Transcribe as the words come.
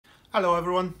Hello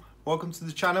everyone, welcome to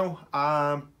the channel.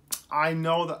 I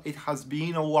know that it has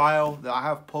been a while that I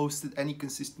have posted any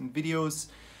consistent videos.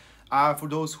 For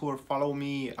those who are following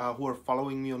me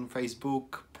on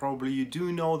Facebook, probably you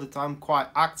do know that I'm quite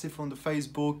active on the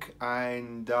Facebook,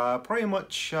 and pretty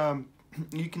much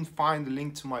you can find the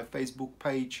link to my Facebook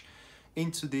page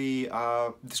into the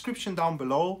description down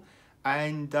below.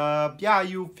 And yeah,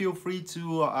 you feel free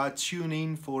to tune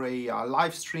in for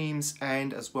live streams,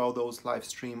 and as well those live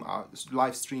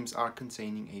streams are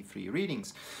containing a free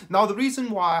readings. Now, the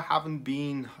reason why I haven't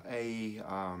been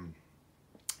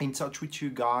in touch with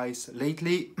you guys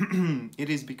lately,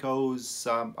 it is because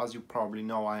as you probably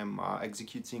know, I am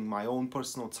executing my own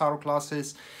personal tarot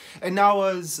classes, and now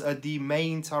as the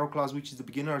main tarot class, which is the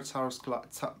beginner's tarot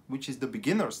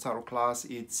class,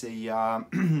 it's a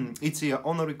it's a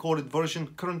on a recorded version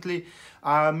currently.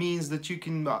 Means that you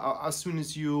can as soon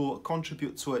as you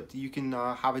contribute to it, you can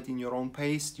have it in your own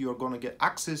pace. You're going to get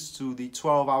access to the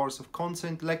 12 hours of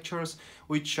content lectures,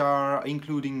 which are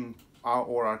including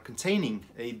or are containing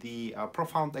the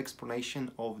profound explanation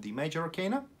of the major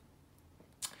arcana,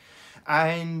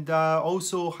 and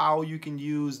also how you can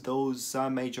use those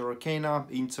major arcana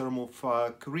in terms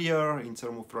of career, in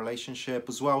terms of relationship,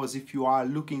 as well as if you are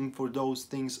looking for those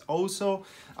things also,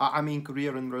 I mean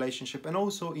career and relationship, and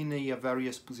also in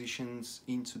various positions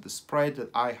into the spread that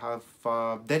I have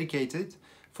dedicated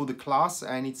for the class.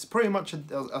 And it's pretty much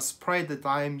a spread that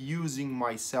I'm using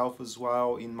myself as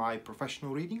well in my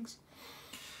professional readings.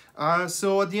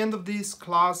 So at the end of this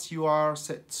class, you are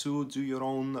set to do your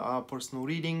own personal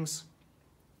readings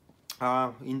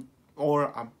or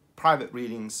private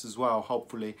readings as well,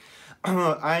 hopefully.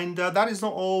 And that is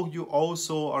not all. You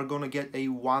also are gonna get a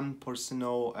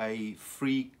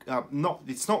free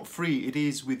it's not free, it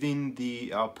is within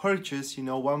the purchase, you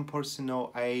know, one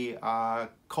personal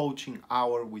coaching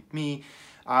hour with me.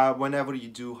 Whenever you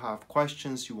do have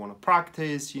questions, you want to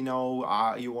practice, you know,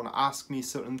 you want to ask me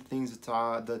certain things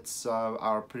that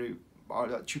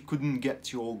that you couldn't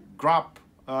get your grasp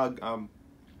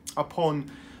upon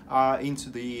into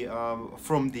the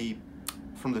from the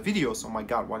videos. Oh my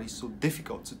god, why is so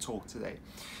difficult to talk today?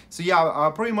 So yeah,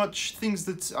 pretty much things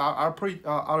that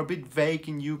are a bit vague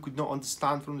and you could not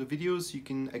understand from the videos, you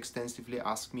can extensively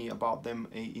ask me about them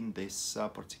in this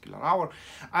particular hour.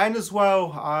 And as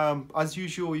well, as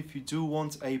usual, if you do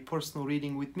want a personal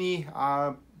reading with me,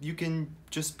 you can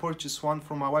just purchase one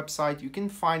from my website. You can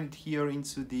find it here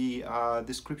into the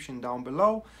description down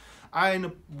below.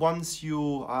 And once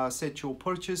you set your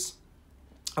purchase,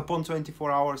 upon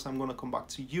 24 hours, I'm gonna come back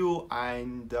to you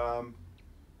and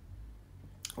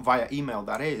via email,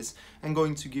 that is, and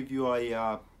going to give you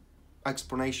a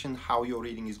explanation how your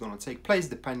reading is going to take place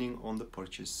depending on the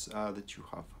purchase that you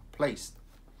have placed.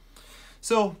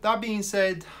 So that being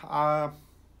said,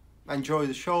 enjoy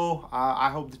the show. I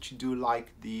hope that you do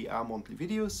like the monthly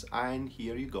videos, and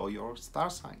here you go, your star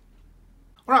sign.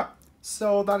 All right,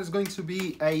 so that is going to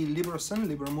be a Libra Sun,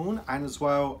 Libra Moon, and as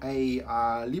well a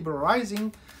Libra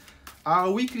Rising.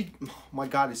 Weekly, oh my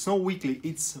god, it's not weekly,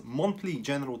 it's monthly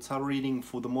general tarot reading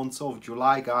for the month of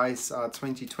July, guys,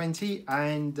 2020.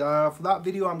 And for that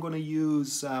video, I'm going to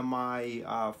use my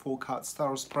 4-card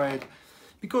tarot spread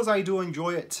because I do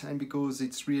enjoy it and because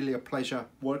it's really a pleasure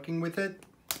working with it.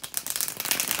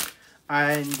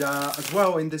 And as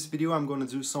well, in this video, I'm going to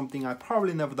do something I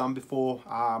probably never done before,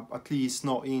 at least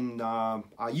not in a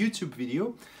YouTube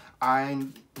video.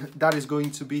 And that is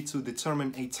going to be to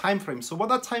determine a time frame. So what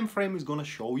that time frame is going to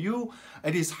show you,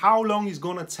 it is how long it's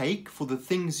going to take for the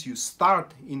things you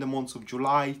start in the month of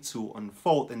July to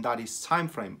unfold, and that is time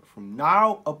frame from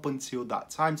now up until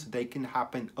that time. So they can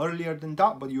happen earlier than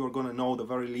that, but you are going to know the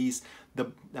very least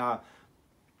the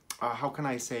how can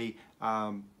I say,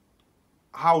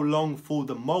 how long for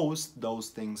the most those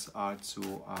things are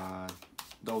to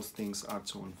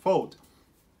unfold.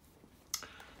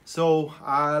 So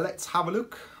let's have a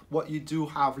look what you do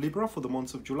have, Libra, for the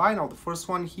month of July. Now the first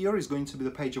one here is going to be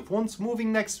the Page of Wands.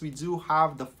 Moving next, we do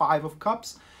have the 5 of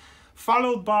Cups,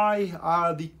 followed by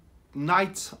the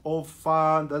Knight of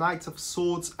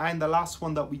Swords, and the last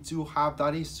one that we do have,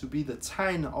 that is to be the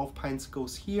 10 of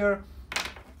Pentacles here.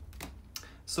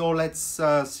 So let's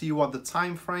see what the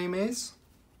time frame is.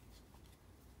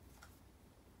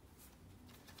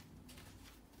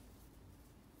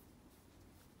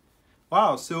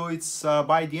 Wow, so it's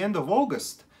by the end of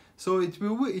August. So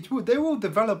they will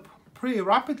develop pretty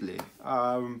rapidly,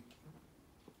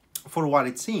 for what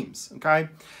it seems. Okay.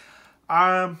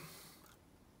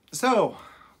 So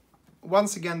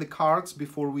once again, the cards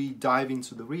before we dive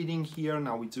into the reading here.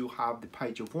 Now we do have the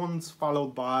Page of Wands,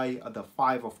 followed by the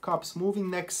 5 of Cups. Moving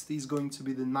next is going to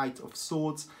be the Knight of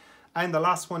Swords, And the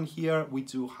last one here, we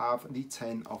do have the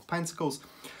 10 of Pentacles.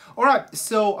 All right,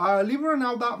 so Libra,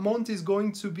 now that month is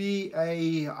going to be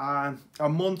a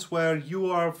month where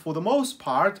you are, for the most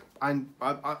part, and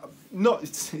no,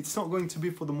 it's not going to be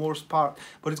for the most part,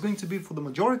 but it's going to be for the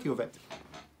majority of it.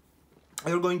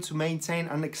 You're going to maintain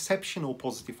an exceptional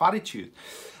positive attitude.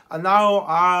 And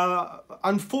now,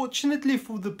 unfortunately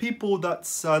for the people that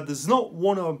does not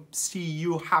want to see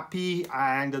you happy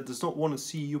and that does not want to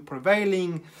see you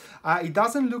prevailing, it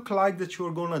doesn't look like that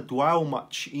you're going to dwell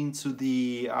much into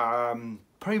the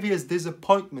previous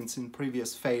disappointments and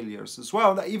previous failures as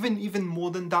well. Even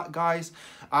more than that, guys,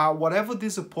 whatever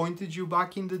disappointed you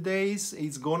back in the days,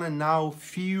 it's gonna now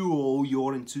fuel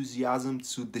your enthusiasm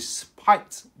to,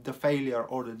 despite the failure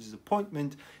or the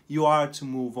disappointment, you are to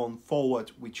move on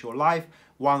forward with your life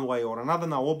one way or another.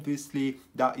 Now, obviously,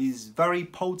 that is very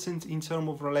potent in terms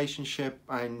of relationship,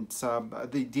 and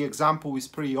the example is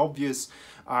pretty obvious.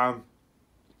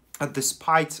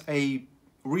 Despite a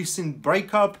recent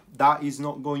breakup, that is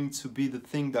not going to be the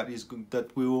thing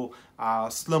that will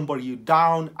slumber you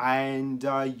down, and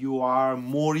you are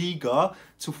more eager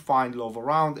to find love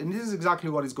around. And this is exactly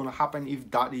what is going to happen if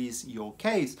that is your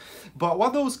case. But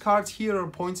what those cards here are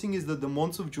pointing is that the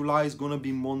month of July is going to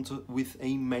be a month with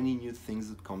many new things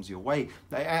that comes your way.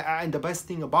 And the best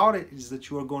thing about it is that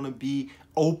you are going to be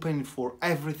open for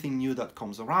everything new that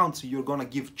comes around. So you're going to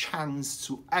give chance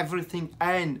to everything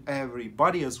and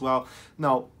everybody as well.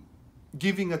 Now,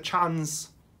 giving a chance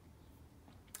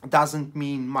doesn't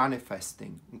mean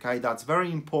manifesting, okay? That's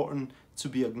very important to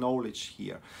be acknowledged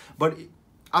here. But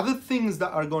other things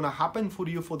that are going to happen for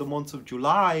you for the month of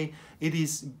July, it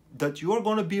is that you are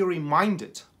going to be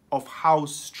reminded of how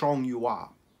strong you are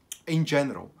in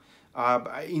general,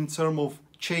 in terms of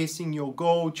chasing your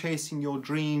goal, chasing your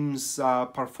dreams,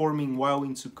 performing well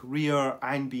into career,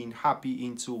 and being happy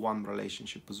into one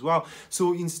relationship as well.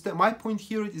 So instead, my point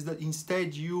here is that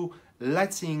instead you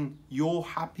letting your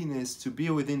happiness to be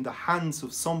within the hands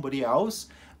of somebody else,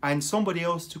 and somebody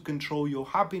else to control your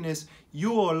happiness,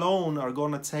 you alone are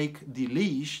going to take the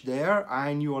leash there,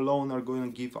 and you alone are going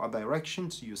to give a direction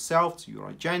to yourself, to your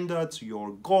agenda, to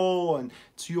your goal, and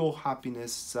to your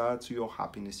happiness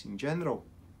in general.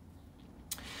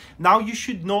 Now, you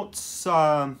should not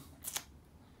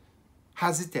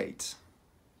hesitate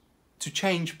to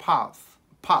change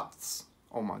paths,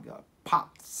 oh my God,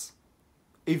 paths,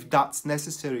 if that's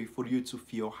necessary for you to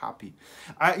feel happy.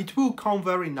 It will come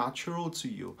very natural to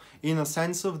you, in a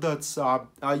sense of that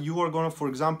you are going to, for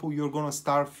example, you're going to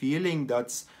start feeling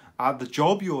that the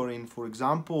job you're in, for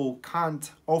example, can't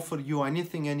offer you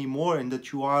anything anymore, and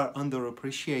that you are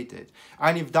underappreciated.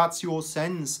 And if that's your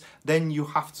sense, then you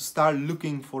have to start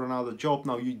looking for another job.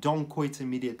 Now, you don't quit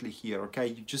immediately here, okay?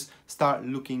 You just start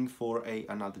looking for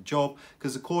another job,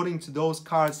 because according to those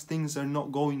cards, things are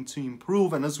not going to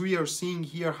improve. And as we are seeing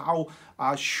here how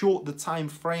short the time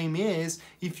frame is,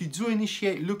 if you do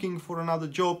initiate looking for another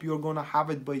job, you're going to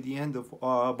have it by the end of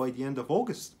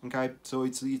August, okay? So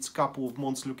it's a couple of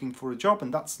months looking for a job,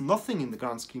 and that's nothing in the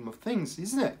grand scheme of things,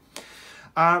 isn't it?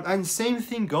 And same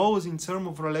thing goes in terms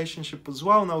of relationship as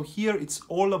well. Now, here it's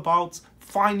all about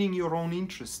finding your own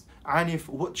interest, and if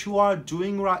what you are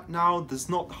doing right now does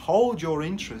not hold your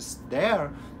interest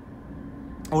there,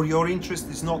 or your interest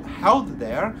is not held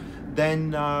there,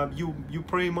 then you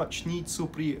pretty much need to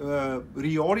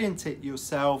reorientate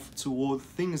yourself toward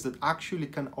things that actually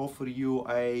can offer you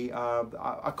a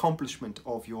accomplishment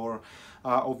of your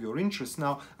interest.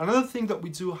 Now, another thing that we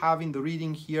do have in the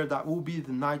reading here, that will be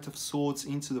the Knight of Swords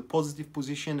into the positive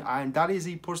position, and that is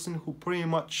a person who pretty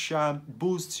much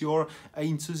boosts your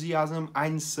enthusiasm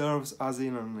and serves as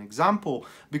an example.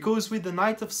 Because with the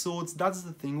Knight of Swords, that's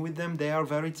the thing with them, they are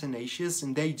very tenacious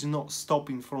and they do not stop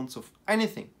in front of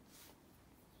anything.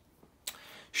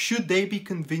 Should they be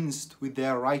convinced with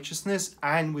their righteousness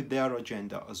and with their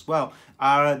agenda as well.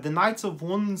 The Knights of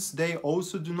Wands, they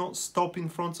also do not stop in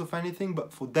front of anything,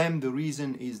 but for them the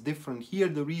reason is different. Here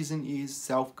the reason is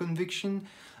self-conviction.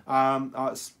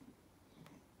 Is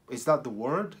that the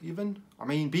word even? I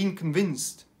mean, being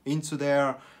convinced into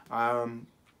their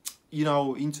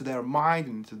into their mind,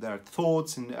 into their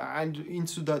thoughts, and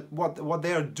into that what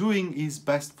they are doing is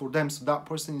best for them. So that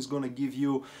person is going to give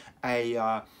you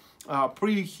a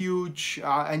pretty huge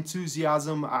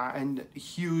enthusiasm and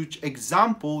huge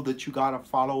example that you gotta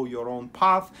follow your own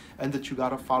path, and that you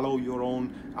gotta follow your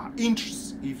own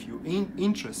interests,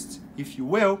 if you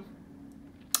will.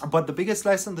 But the biggest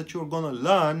lesson that you're gonna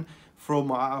learn from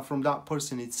that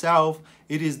person itself,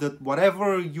 it is that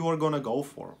whatever you are gonna go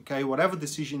for, okay, whatever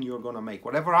decision you're gonna make,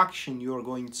 whatever action you're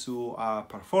going to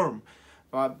perform,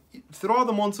 throughout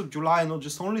the months of July, not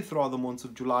just only throughout the months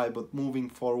of July, but moving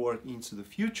forward into the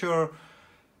future,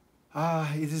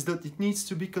 it is that it needs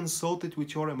to be consulted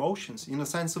with your emotions, in a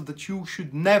sense of that you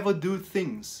should never do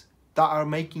things that are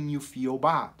making you feel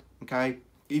bad. Okay,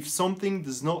 if something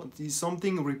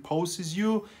repulses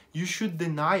you, you should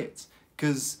deny it,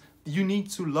 because you need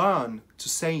to learn to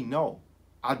say no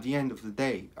at the end of the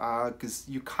day, because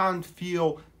you can't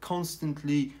feel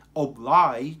constantly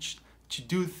obliged to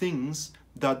do things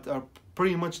that are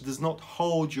pretty much does not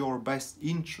hold your best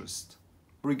interest,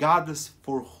 regardless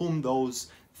for whom those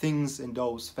things and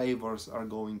those favors are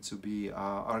going to be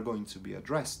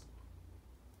addressed.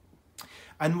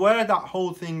 And where that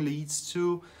whole thing leads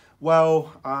to,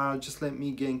 well, just let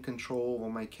me gain control over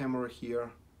my camera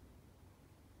here.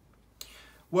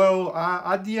 Well,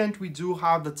 at the end we do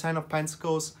have the Ten of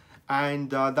Pentacles, and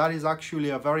that is actually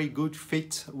a very good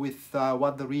fit with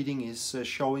what the reading is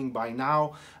showing by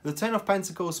now. The Ten of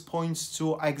Pentacles points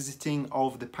to exiting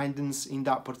of dependence in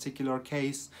that particular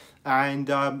case, and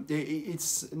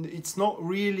it's not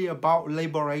really about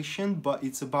liberation, but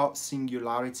it's about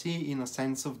singularity, in a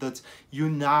sense of that you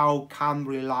now can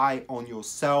rely on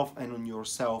yourself and on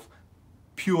yourself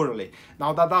purely.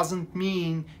 Now that doesn't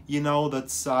mean, you know,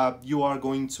 that you are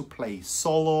going to play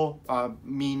solo,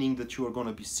 meaning that you are going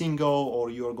to be single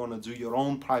or you are going to do your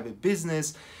own private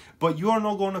business, but you are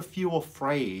not going to feel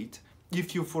afraid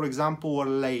if you, for example, were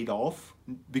laid off,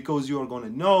 because you are going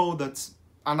to know that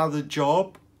another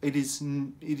job, it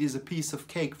is a piece of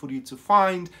cake for you to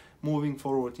find moving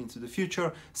forward into the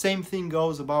future. Same thing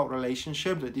goes about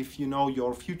relationship, that if you know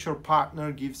your future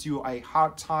partner gives you a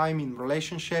hard time in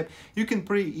relationship, you can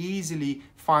pretty easily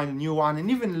find a new one and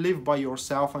even live by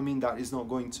yourself. I mean, that is not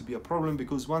going to be a problem,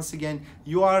 because once again,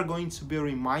 you are going to be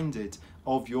reminded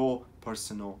of your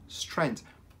personal strength.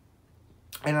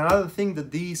 And another thing that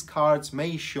these cards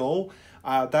may show,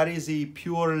 that is a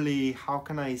purely, how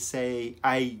can I say,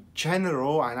 a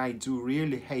general, and I do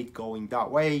really hate going that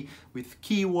way with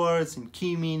keywords and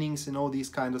key meanings and all these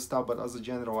kind of stuff, but as a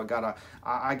general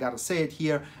I gotta say it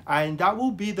here, and that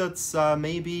will be that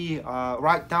maybe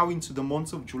right now into the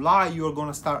month of July you're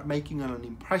gonna start making an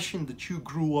impression that you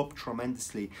grew up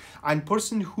tremendously, and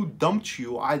person who dumped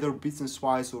you either business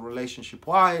wise or relationship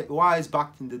wise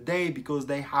back in the day because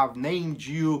they have named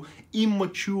you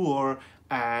immature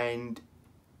and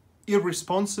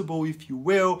irresponsible, if you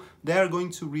will, they're going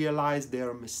to realize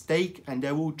their mistake and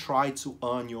they will try to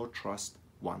earn your trust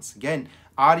once again.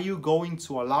 Are you going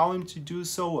to allow him to do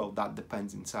so? Well, that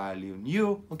depends entirely on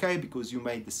you, okay? Because you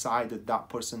may decide that that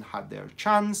person had their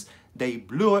chance, they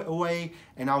blew it away,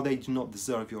 and now they do not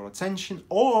deserve your attention,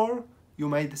 or you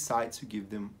may decide to give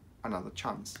them another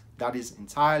chance. That is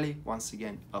entirely, once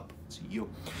again, up to you.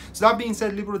 So that being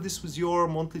said, Libra, this was your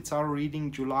monthly tarot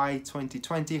reading, July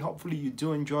 2020. Hopefully you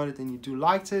do enjoy it and you do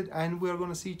liked it, and we're going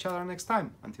to see each other next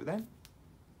time. Until then,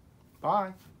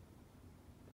 bye.